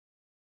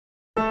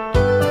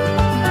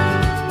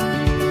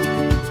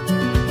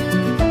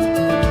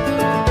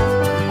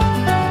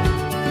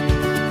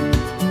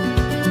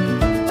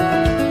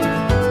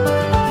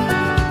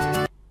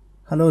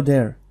Hello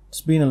there. It's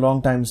been a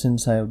long time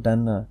since I have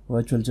done a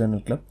virtual journal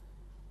club,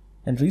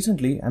 and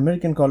recently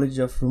American College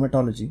of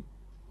Rheumatology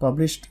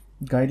published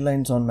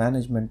guidelines on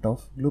management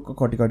of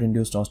glucocorticoid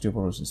induced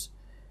osteoporosis.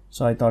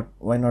 So I thought,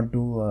 why not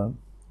do a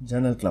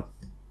journal club?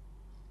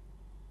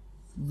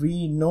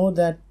 We know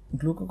that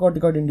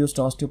glucocorticoid induced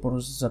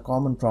osteoporosis is a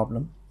common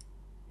problem.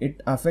 It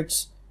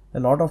affects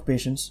a lot of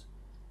patients,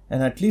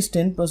 and at least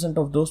 10%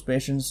 of those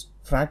patients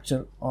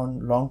fracture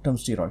on long-term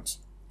steroids.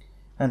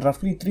 And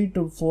roughly 3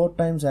 to 4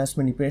 times as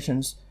many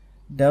patients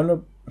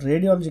develop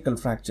radiological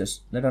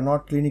fractures that are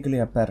not clinically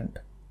apparent.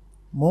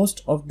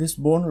 Most of this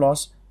bone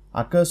loss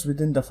occurs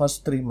within the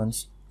first 3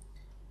 months.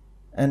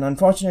 And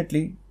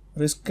unfortunately,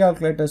 risk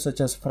calculators such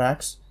as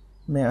FRAX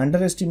may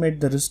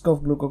underestimate the risk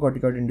of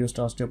glucocorticoid induced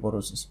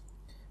osteoporosis,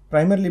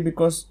 primarily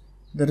because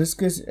the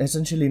risk is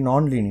essentially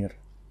non-linear.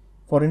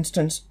 For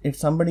instance, if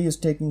somebody is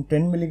taking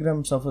 10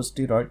 milligrams of a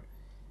steroid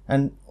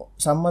and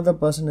some other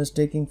person is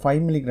taking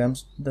 5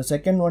 milligrams, the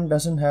second one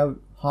doesn't have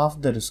half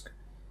the risk.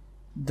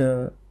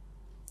 The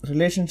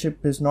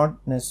relationship is not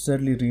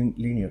necessarily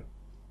linear.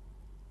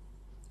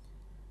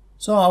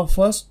 So our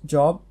first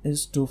job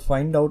is to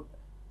find out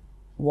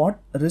what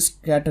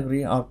risk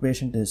category our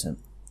patient is in.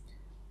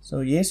 So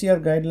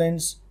ACR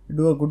guidelines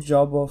do a good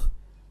job of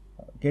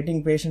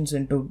getting patients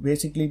into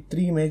basically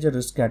 3 major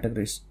risk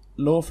categories: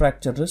 low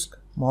fracture risk,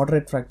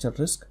 moderate fracture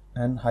risk,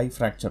 and high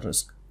fracture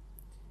risk.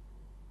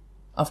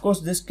 Of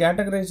course, this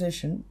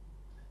categorization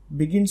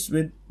begins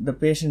with the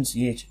patient's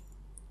age,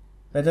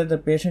 whether the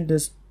patient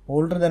is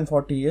older than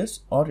 40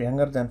 years or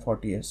younger than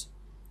 40 years.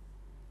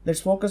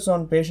 Let's focus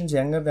on patients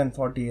younger than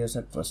 40 years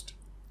at first.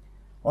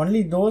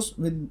 Only those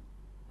with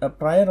a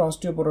prior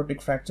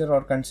osteoporotic fracture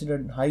are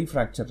considered high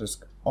fracture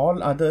risk.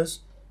 All others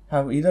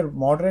have either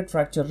moderate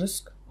fracture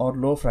risk or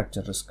low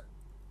fracture risk.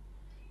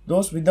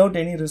 Those without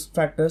any risk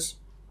factors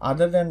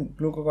other than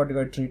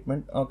glucocorticoid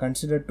treatment are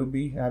considered to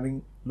be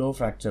having low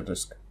fracture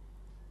risk.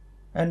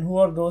 And who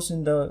are those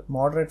in the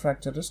moderate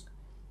fracture risk?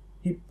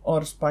 Hip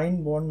or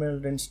spine bone mineral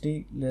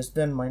density less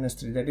than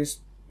 -3. That is,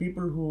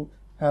 people who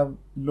have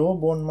low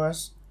bone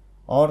mass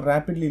or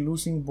rapidly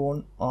losing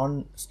bone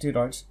on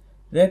steroids,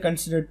 they are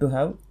considered to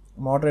have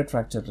moderate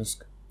fracture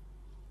risk.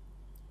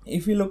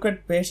 If we look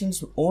at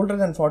patients older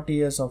than 40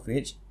 years of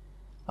age,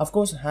 of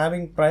course,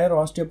 having prior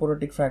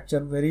osteoporotic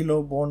fracture, very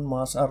low bone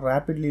mass, or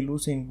rapidly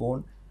losing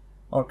bone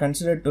are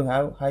considered to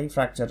have high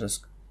fracture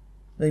risk.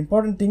 The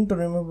important thing to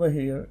remember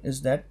here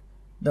is that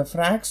the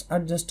FRAX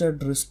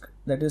adjusted risk,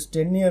 that is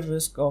 10-year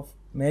risk of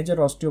major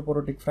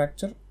osteoporotic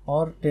fracture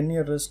or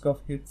 10-year risk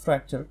of hip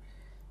fracture,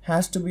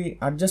 has to be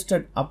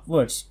adjusted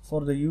upwards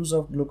for the use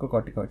of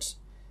glucocorticoids.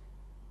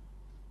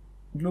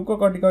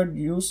 Glucocorticoid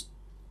use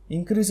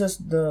increases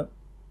the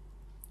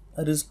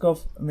risk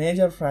of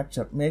major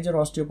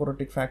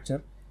osteoporotic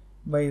fracture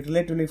by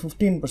relatively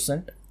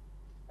 15%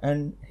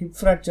 and hip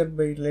fracture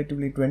by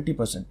relatively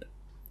 20%.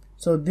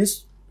 So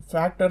this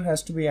factor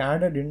has to be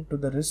added into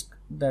the risk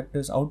that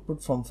is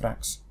output from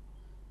FRAX.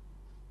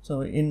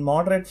 So in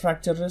moderate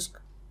fracture risk,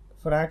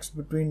 FRAX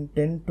between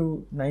 10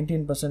 to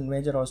 19%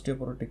 major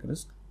osteoporotic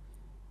risk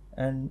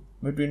and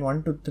between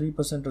 1 to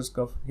 3% risk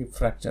of hip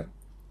fracture.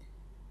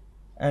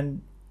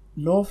 And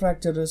low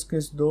fracture risk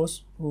is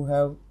those who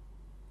have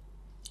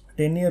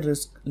 10-year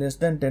risk less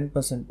than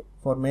 10%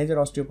 for major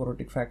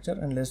osteoporotic fracture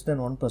and less than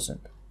 1%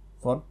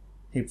 for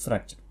hip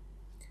fracture.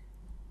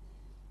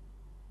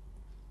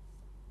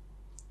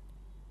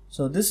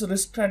 So this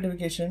risk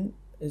stratification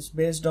is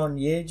based on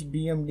age,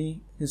 BMD,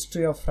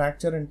 history of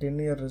fracture, and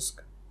 10-year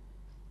risk.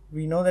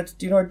 We know that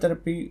steroid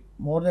therapy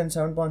more than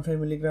 7.5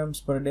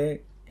 milligrams per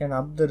day can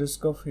up the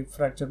risk of hip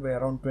fracture by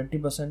around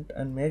 20%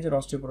 and major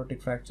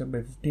osteoporotic fracture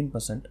by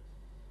 15%.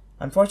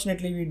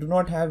 Unfortunately, we do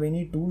not have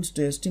any tools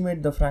to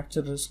estimate the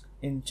fracture risk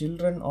in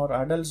children or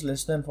adults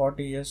less than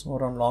 40 years who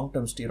are on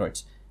long-term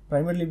steroids,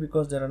 primarily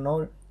because there are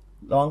no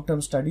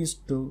long-term studies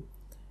to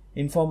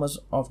inform us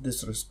of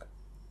this risk.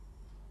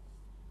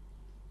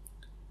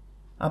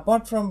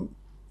 Apart from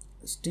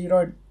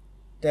steroid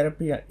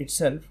therapy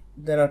itself,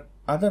 there are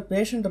other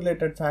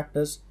patient-related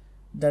factors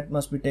that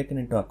must be taken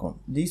into account.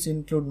 These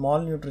include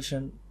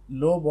malnutrition,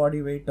 low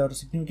body weight or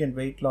significant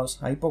weight loss,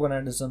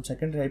 hypogonadism,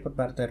 secondary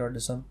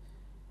hyperparathyroidism,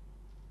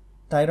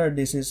 thyroid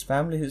disease,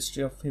 family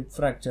history of hip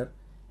fracture,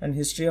 and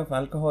history of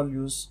alcohol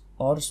use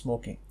or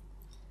smoking.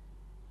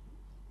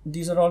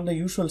 These are all the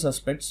usual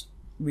suspects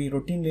we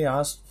routinely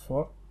ask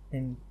for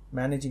in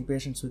managing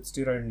patients with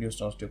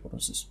steroid-induced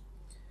osteoporosis.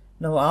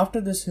 Now, after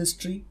this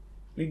history,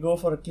 we go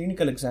for a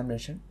clinical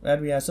examination where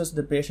we assess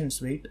the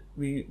patient's weight.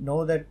 We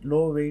know that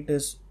low weight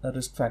is a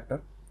risk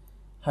factor,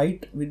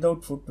 height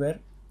without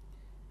footwear,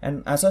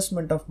 and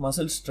assessment of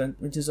muscle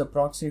strength, which is a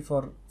proxy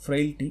for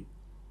frailty.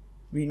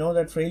 We know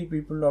that frail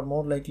people are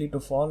more likely to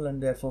fall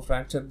and therefore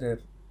fracture their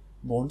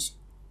bones.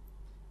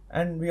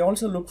 And we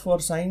also look for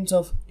signs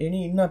of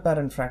any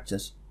inapparent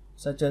fractures,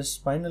 such as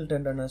spinal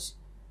tenderness,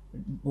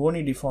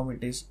 bony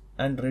deformities,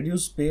 and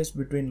reduced space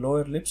between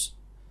lower ribs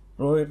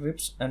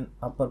and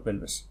upper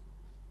pelvis.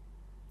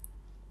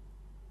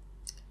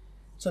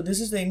 So this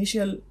is the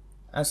initial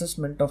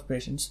assessment of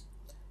patients.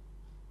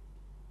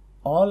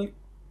 all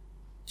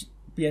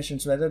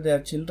patients, whether they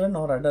are children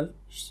or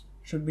adults,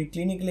 should be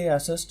clinically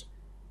assessed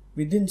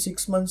within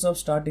 6 months of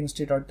starting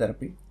steroid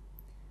therapy.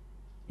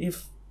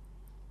 If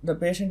the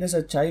patient is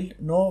a child,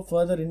 no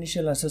further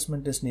initial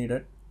assessment is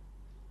needed.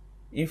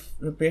 If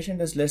the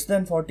patient is less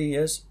than 40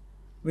 years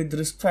with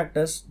risk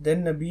factors,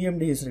 then a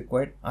BMD is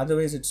required,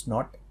 otherwise it's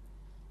not.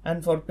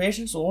 And for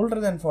patients older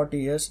than 40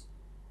 years,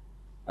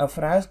 a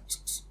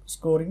FRASC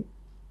scoring,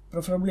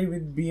 preferably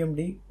with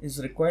BMD,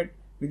 is required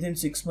within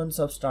 6 months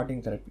of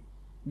starting therapy.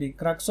 The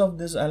crux of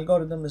this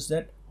algorithm is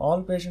that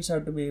all patients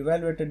have to be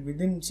evaluated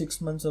within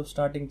 6 months of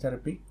starting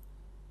therapy,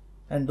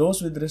 and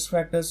those with risk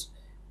factors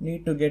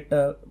need to get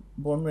a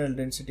bone mineral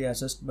density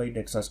assessed by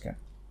DEXA scan.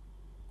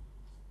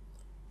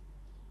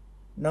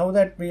 Now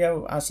that we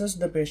have assessed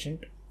the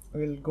patient,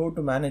 we will go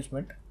to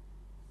management.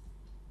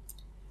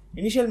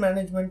 Initial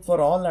management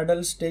for all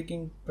adults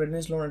taking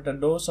prednisolone at a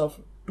dose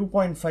of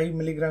 2.5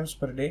 milligrams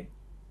per day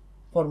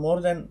for more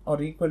than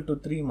or equal to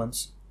 3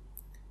 months.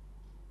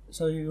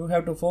 So you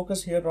have to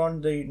focus here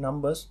on the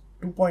numbers,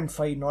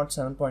 2.5 not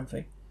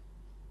 7.5,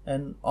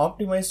 and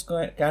optimize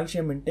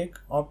calcium intake,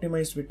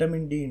 optimize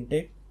vitamin D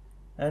intake,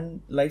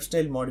 and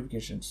lifestyle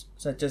modifications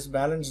such as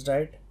balanced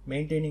diet,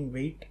 maintaining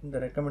weight in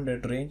the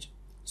recommended range,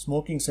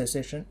 smoking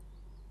cessation,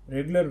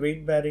 regular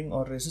weight bearing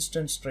or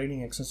resistance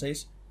training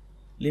exercise,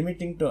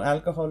 limiting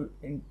alcohol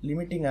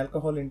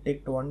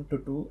intake to 1 to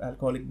 2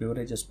 alcoholic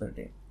beverages per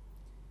day.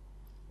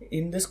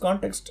 In this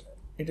context,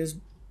 it is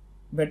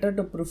better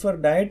to prefer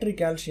dietary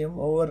calcium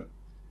over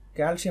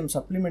calcium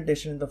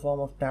supplementation in the form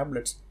of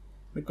tablets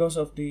because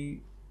of the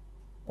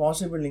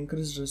possible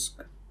increased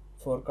risk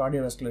for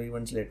cardiovascular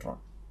events later on.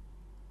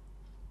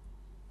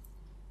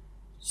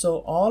 So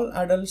all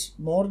adults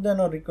more than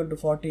or equal to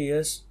 40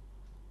 years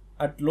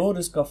at low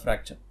risk of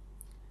fracture.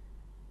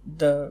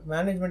 The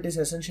management is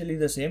essentially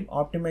the same: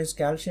 optimize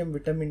calcium,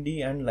 vitamin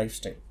D, and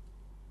lifestyle.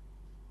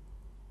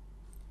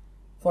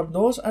 For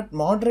those at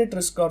moderate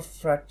risk of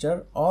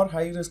fracture or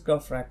high risk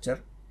of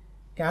fracture,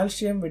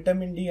 calcium,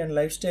 vitamin D, and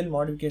lifestyle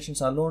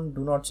modifications alone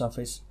do not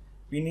suffice.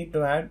 We need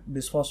to add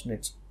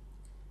bisphosphonates.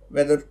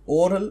 Whether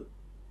oral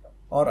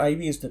or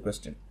IV is the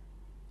question.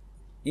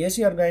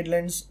 ACR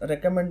guidelines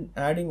recommend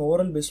adding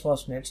oral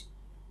bisphosphonates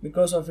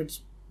because of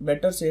its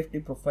better safety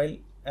profile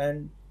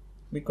and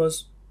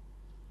because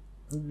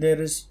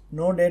there is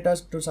no data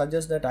to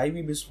suggest that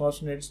IV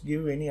bisphosphonates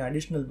give any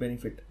additional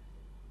benefit.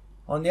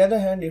 On the other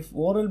hand, if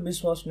oral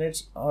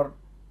bisphosphonates are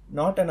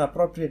not an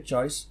appropriate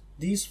choice,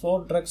 these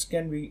 4 drugs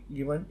can be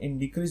given in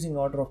decreasing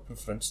order of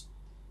preference: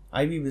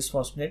 IV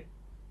bisphosphonate,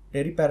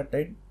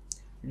 teriparatide,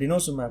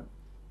 denosumab.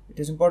 It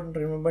is important to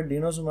remember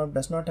denosumab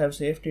does not have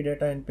safety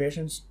data in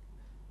patients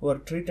who are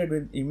treated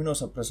with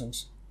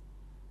immunosuppressants,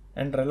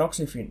 and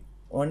raloxifene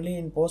only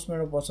in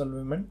postmenopausal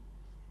women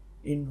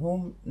in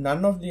whom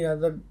none of the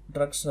other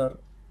drugs are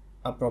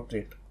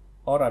appropriate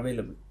or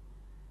available.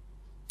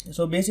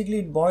 So basically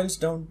it boils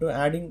down to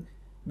adding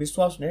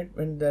bisphosphonate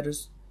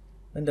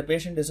when the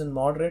patient is in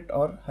moderate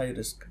or high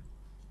risk.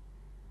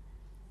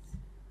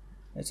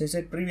 As I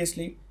said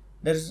previously,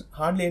 there is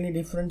hardly any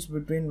difference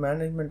between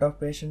management of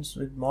patients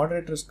with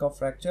moderate risk of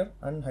fracture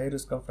and high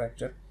risk of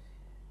fracture,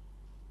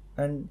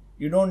 and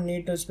you don't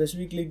need to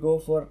specifically go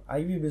for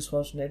IV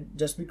bisphosphonate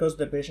just because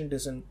the patient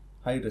is in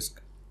high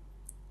risk.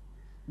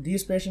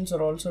 These patients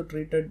are also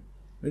treated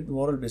with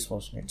oral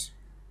bisphosphonates.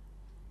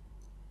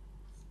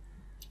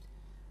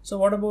 So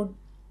what about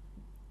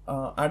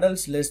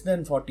adults less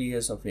than 40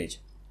 years of age?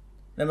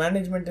 The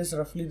management is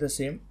roughly the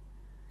same: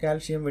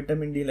 calcium,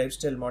 vitamin D,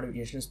 lifestyle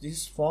modifications.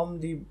 These form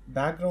the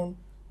background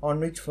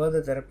on which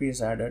further therapy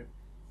is added.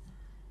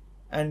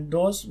 And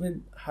those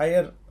with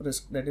higher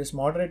risk, that is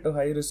moderate to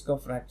high risk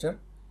of fracture,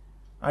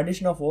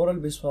 addition of oral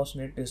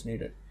bisphosphonate is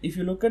needed. If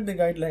you look at the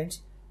guidelines,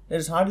 there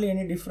is hardly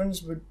any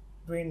difference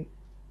between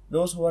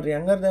those who are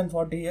younger than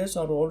 40 years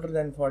or older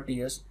than 40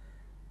 years,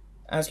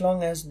 as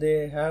long as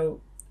they have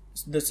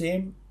the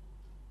same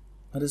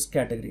risk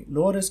category.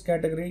 Low risk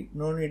category,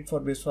 no need for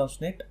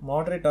bisphosphonate.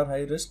 Moderate or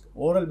high risk,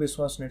 oral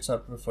bisphosphonates are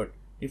preferred.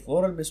 If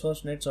oral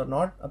bisphosphonates are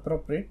not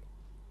appropriate,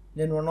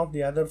 then one of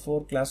the other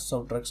 4 classes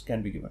of drugs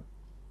can be given.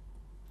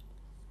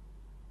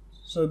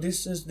 So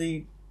this is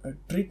the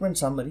treatment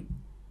summary.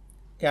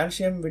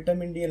 Calcium,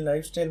 vitamin D, and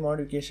lifestyle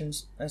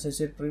modifications, as I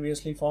said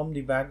previously, form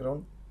the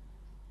background.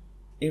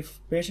 If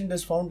patient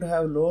is found to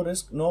have low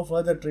risk, no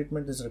further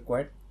treatment is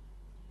required.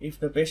 If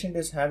the patient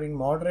is having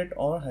moderate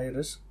or high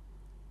risk,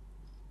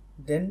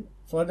 then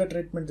further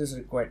treatment is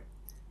required.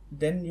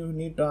 Then you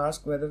need to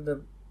ask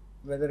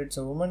whether it's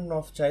a woman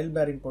of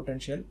childbearing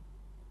potential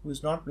who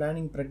is not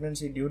planning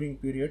pregnancy during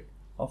period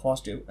of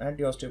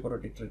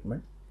anti-osteoporotic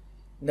treatment.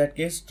 In that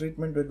case,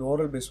 treatment with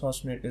oral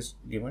bisphosphonate is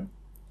given.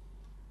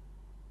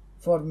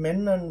 For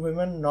men and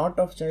women not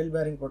of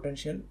childbearing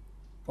potential,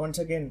 once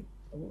again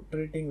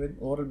treating with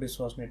oral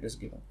bisphosphonate is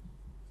given.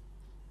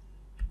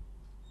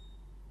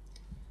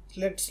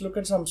 Let's look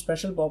at some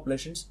special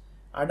populations.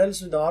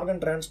 Adults with organ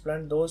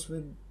transplant, those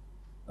with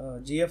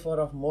GFR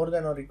of more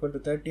than or equal to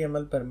 30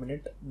 ml per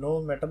minute, no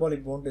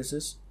metabolic bone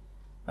disease,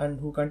 and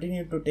who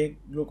continue to take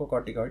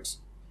glucocorticoids.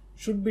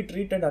 should be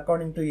treated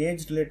according to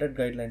age-related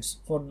guidelines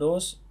for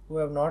those who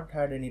have not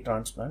had any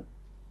transplant.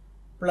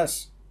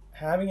 Plus,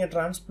 having a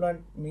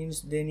transplant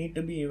means they need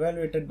to be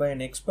evaluated by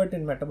an expert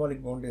in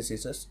metabolic bone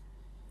diseases,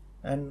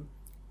 and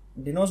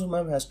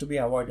denosumab has to be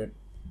avoided.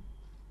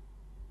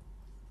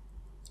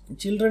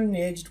 Children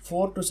aged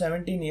 4 to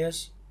 17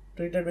 years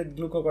treated with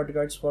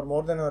glucocorticoids for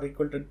more than or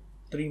equal to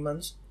 3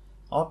 months,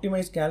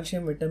 optimize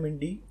calcium, vitamin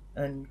D,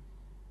 and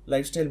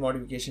lifestyle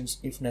modifications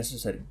if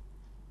necessary.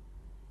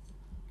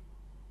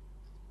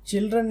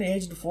 Children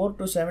aged 4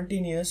 to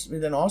 17 years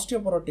with an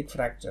osteoporotic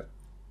fracture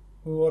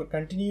who are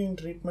continuing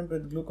treatment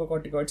with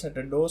glucocorticoids at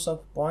a dose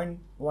of 0.1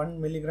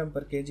 mg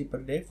per kg per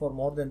day for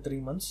more than 3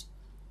 months.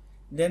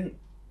 Then,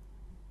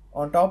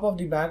 on top of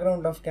the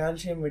background of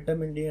calcium,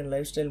 vitamin D, and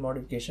lifestyle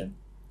modification,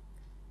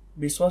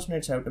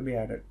 bisphosphonates have to be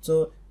added.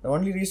 So, the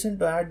only reason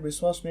to add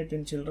bisphosphonate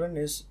in children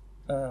is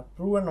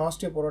proven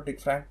osteoporotic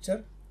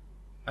fracture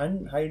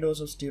and high dose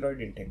of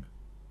steroid intake.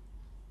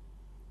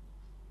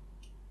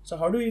 So,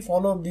 how do we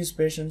follow up these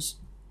patients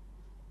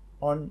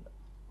on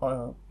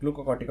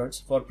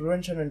glucocorticoids for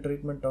prevention and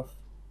treatment of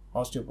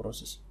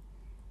osteoporosis?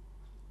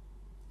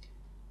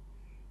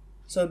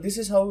 So, this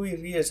is how we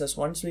reassess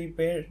once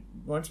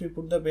we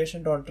put the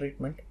patient on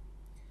treatment.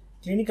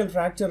 Clinical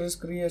fracture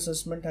risk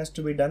reassessment has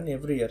to be done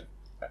every year,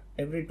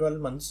 every 12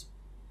 months.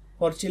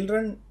 For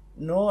children,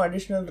 no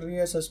additional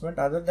reassessment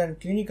other than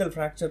clinical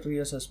fracture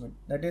reassessment.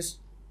 That is,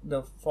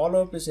 the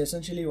follow-up is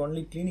essentially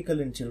only clinical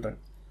in children.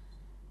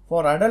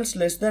 For adults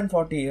less than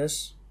 40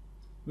 years,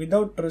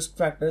 without risk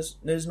factors,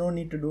 there is no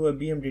need to do a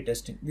BMD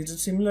testing. This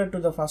is similar to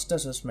the first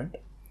assessment.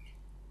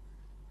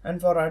 And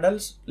for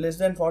adults less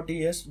than 40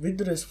 years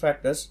with risk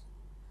factors,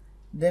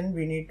 then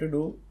we need to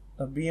do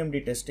a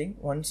BMD testing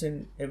once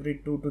in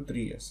every 2 to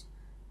 3 years.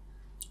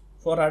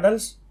 For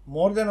adults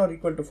more than or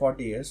equal to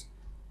 40 years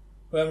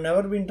who have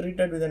never been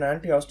treated with an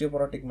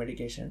anti-osteoporotic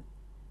medication,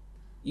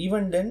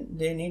 even then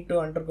they need to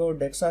undergo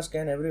DEXA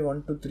scan every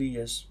 1 to 3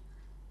 years.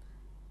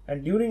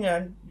 And during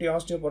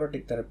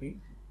anti-osteoporotic therapy,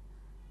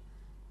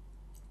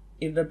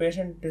 if the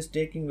patient is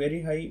taking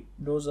very high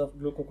dose of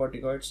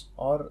glucocorticoids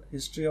or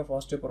history of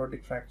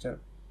osteoporotic fracture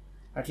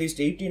at least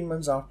 18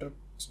 months after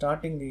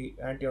starting the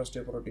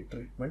anti-osteoporotic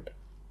treatment,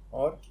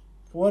 or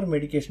poor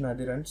medication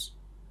adherence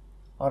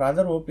or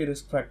other OP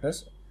risk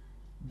factors,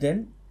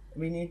 then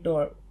we need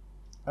to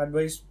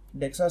advise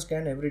DEXA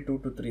scan every 2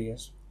 to 3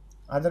 years.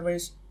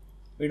 Otherwise,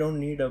 we don't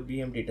need a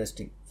BMD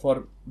testing.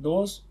 For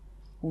those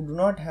who do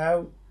not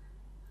have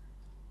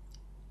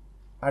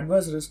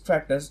adverse risk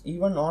factors,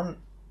 even on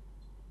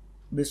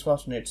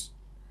bisphosphonates,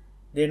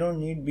 they don't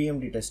need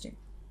BMD testing.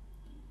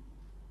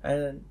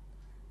 And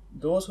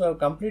those who have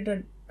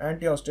completed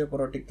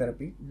anti-osteoporotic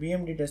therapy,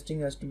 BMD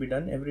testing has to be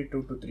done every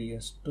 2 to 3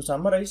 years. To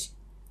summarize,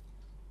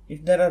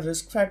 if there are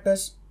risk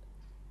factors,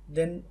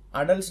 then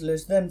adults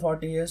less than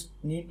 40 years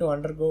need to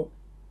undergo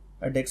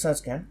a DEXA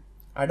scan.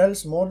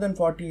 Adults more than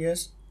 40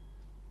 years,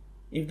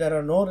 if there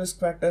are no risk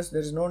factors,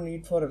 there is no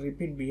need for a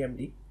repeat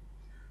BMD.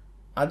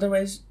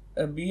 Otherwise,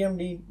 a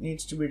BMD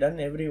needs to be done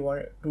every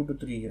 2 to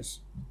 3 years.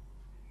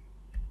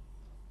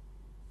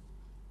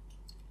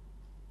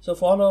 So,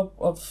 follow-up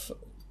of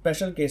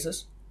special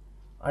cases.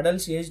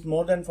 Adults aged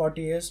more than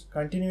 40 years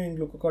continuing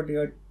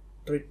glucocorticoid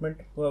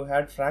treatment who have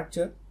had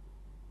fracture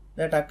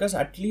that occurs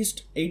at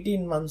least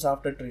 18 months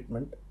after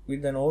treatment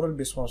with an oral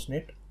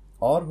bisphosphonate,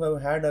 or who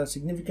have had a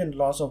significant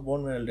loss of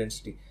bone mineral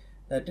density.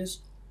 That is,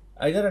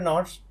 either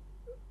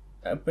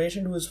a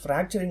patient who is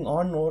fracturing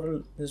on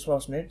oral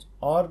bisphosphonates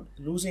or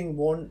losing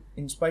bone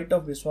in spite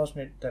of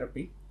bisphosphonate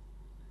therapy,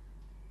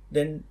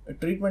 then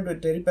treatment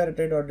with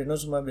teriparatide or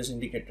denosumab is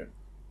indicated.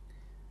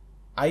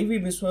 IV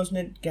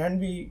bisphosphonate can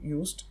be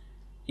used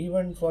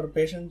even for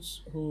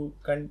patients who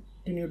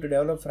continue to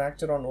develop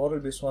fracture on oral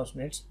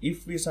bisphosphonates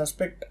if we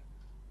suspect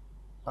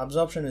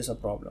absorption is a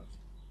problem.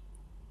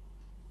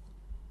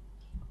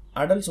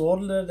 Adults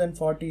older than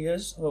 40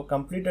 years who have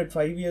completed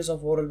 5 years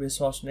of oral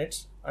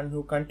bisphosphonates and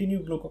who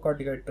continue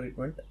glucocorticoid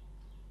treatment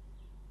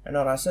and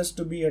are assessed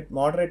to be at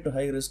moderate to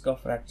high risk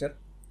of fracture,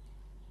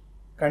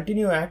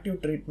 continue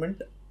active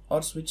treatment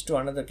or switch to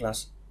another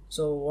class.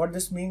 So what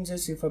this means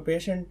is, if a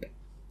patient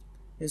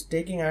is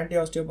taking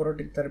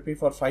anti-osteoporotic therapy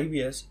for 5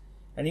 years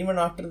and even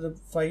after the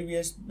 5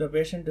 years the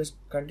patient is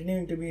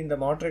continuing to be in the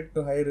moderate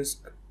to high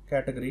risk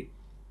category,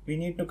 we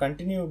need to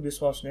continue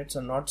bisphosphonates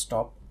and not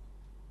stop.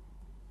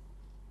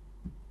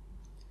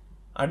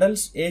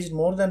 Adults aged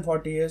more than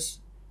 40 years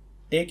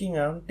taking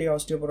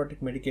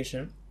anti-osteoporotic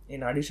medication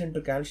in addition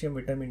to calcium,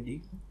 vitamin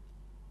D,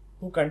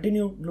 who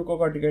continue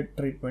glucocorticoid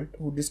treatment,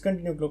 who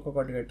discontinue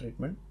glucocorticoid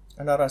treatment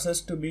and are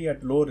assessed to be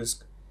at low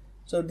risk.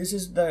 So this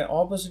is the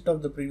opposite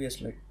of the previous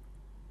slide.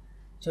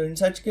 So in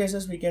such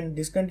cases we can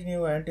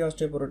discontinue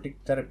anti-osteoporotic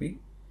therapy,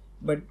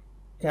 but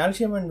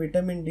calcium and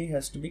vitamin D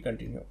has to be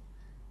continued.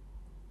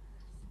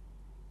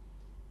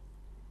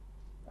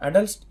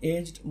 Adults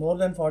aged more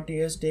than 40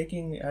 years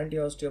taking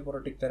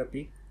anti-osteoporotic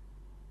therapy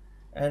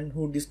and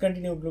who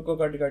discontinue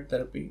glucocorticoid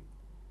therapy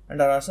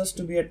and are assessed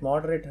to be at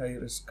moderate high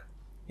risk.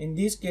 In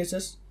these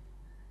cases,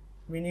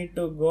 we need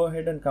to go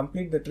ahead and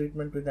complete the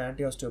treatment with the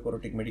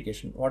anti-osteoporotic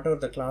medication, whatever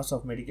the class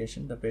of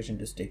medication the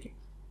patient is taking.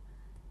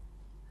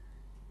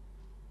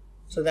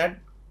 So that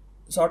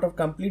sort of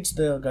completes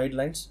the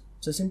guidelines.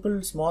 It's a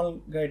simple,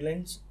 small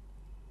guidelines.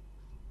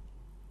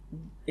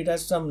 It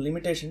has some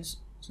limitations,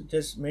 such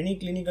as many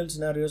clinical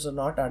scenarios are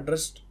not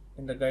addressed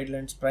in the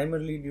guidelines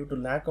primarily due to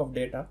lack of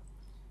data.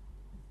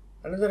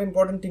 Another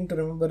important thing to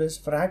remember is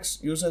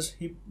FRAX uses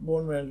hip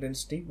bone mineral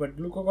density, but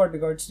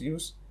glucocorticoids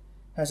use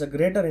has a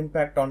greater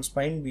impact on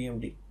spine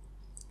BMD,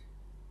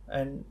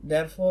 and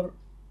therefore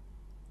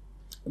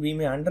we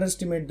may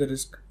underestimate the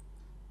risk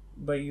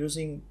by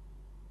using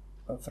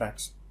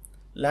FRAX.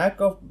 Lack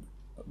of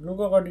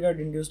glucocorticoid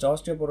induced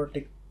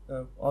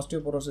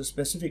osteoporosis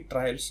specific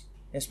trials,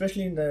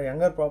 especially in the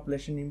younger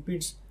population,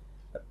 impedes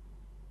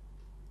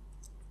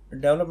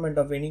development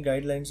of any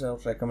guidelines or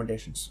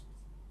recommendations.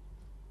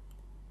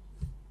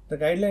 The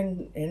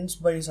guideline ends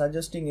by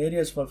suggesting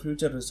areas for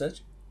future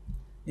research.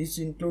 These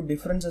include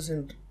differences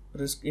in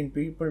risk in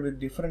people with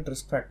different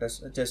risk factors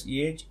such as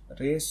age,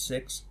 race,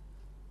 sex,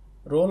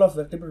 role of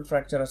vertebral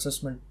fracture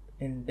assessment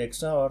in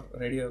DEXA or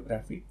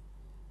radiography,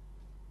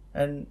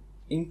 and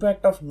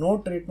impact of no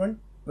treatment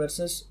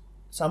versus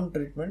some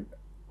treatment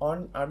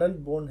on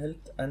adult bone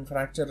health and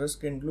fracture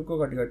risk in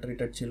glucocorticoid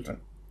treated children.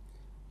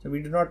 So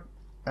we do not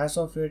as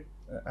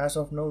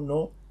of now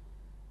know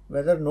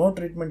whether no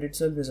treatment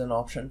itself is an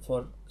option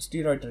for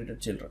steroid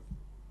treated children.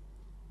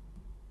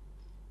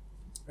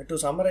 To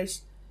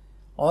summarize,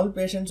 all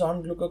patients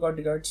on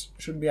glucocorticoids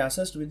should be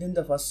assessed within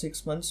the first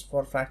 6 months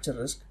for fracture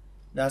risk.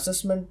 The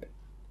assessment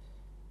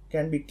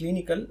can be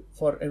clinical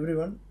for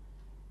everyone,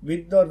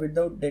 with or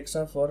without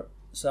DEXA for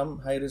some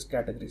high risk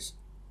categories.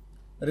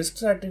 Risk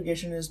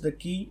stratification is the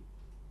key,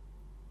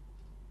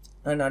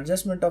 and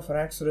adjustment of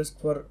FRAX risk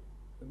for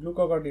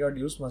glucocorticoid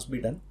use must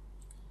be done.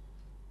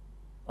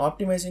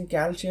 Optimizing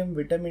calcium,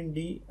 vitamin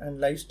D,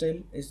 and lifestyle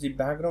is the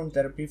background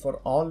therapy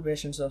for all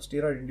patients of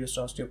steroid-induced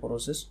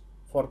osteoporosis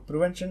for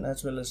prevention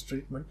as well as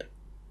treatment.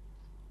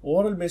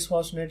 Oral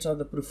bisphosphonates are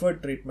the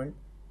preferred treatment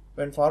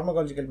when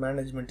pharmacological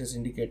management is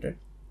indicated,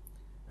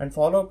 and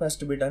follow-up has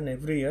to be done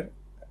every year,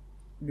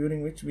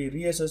 during which we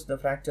reassess the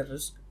fracture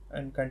risk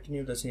and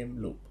continue the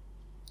same loop.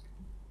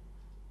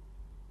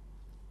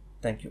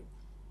 Thank you.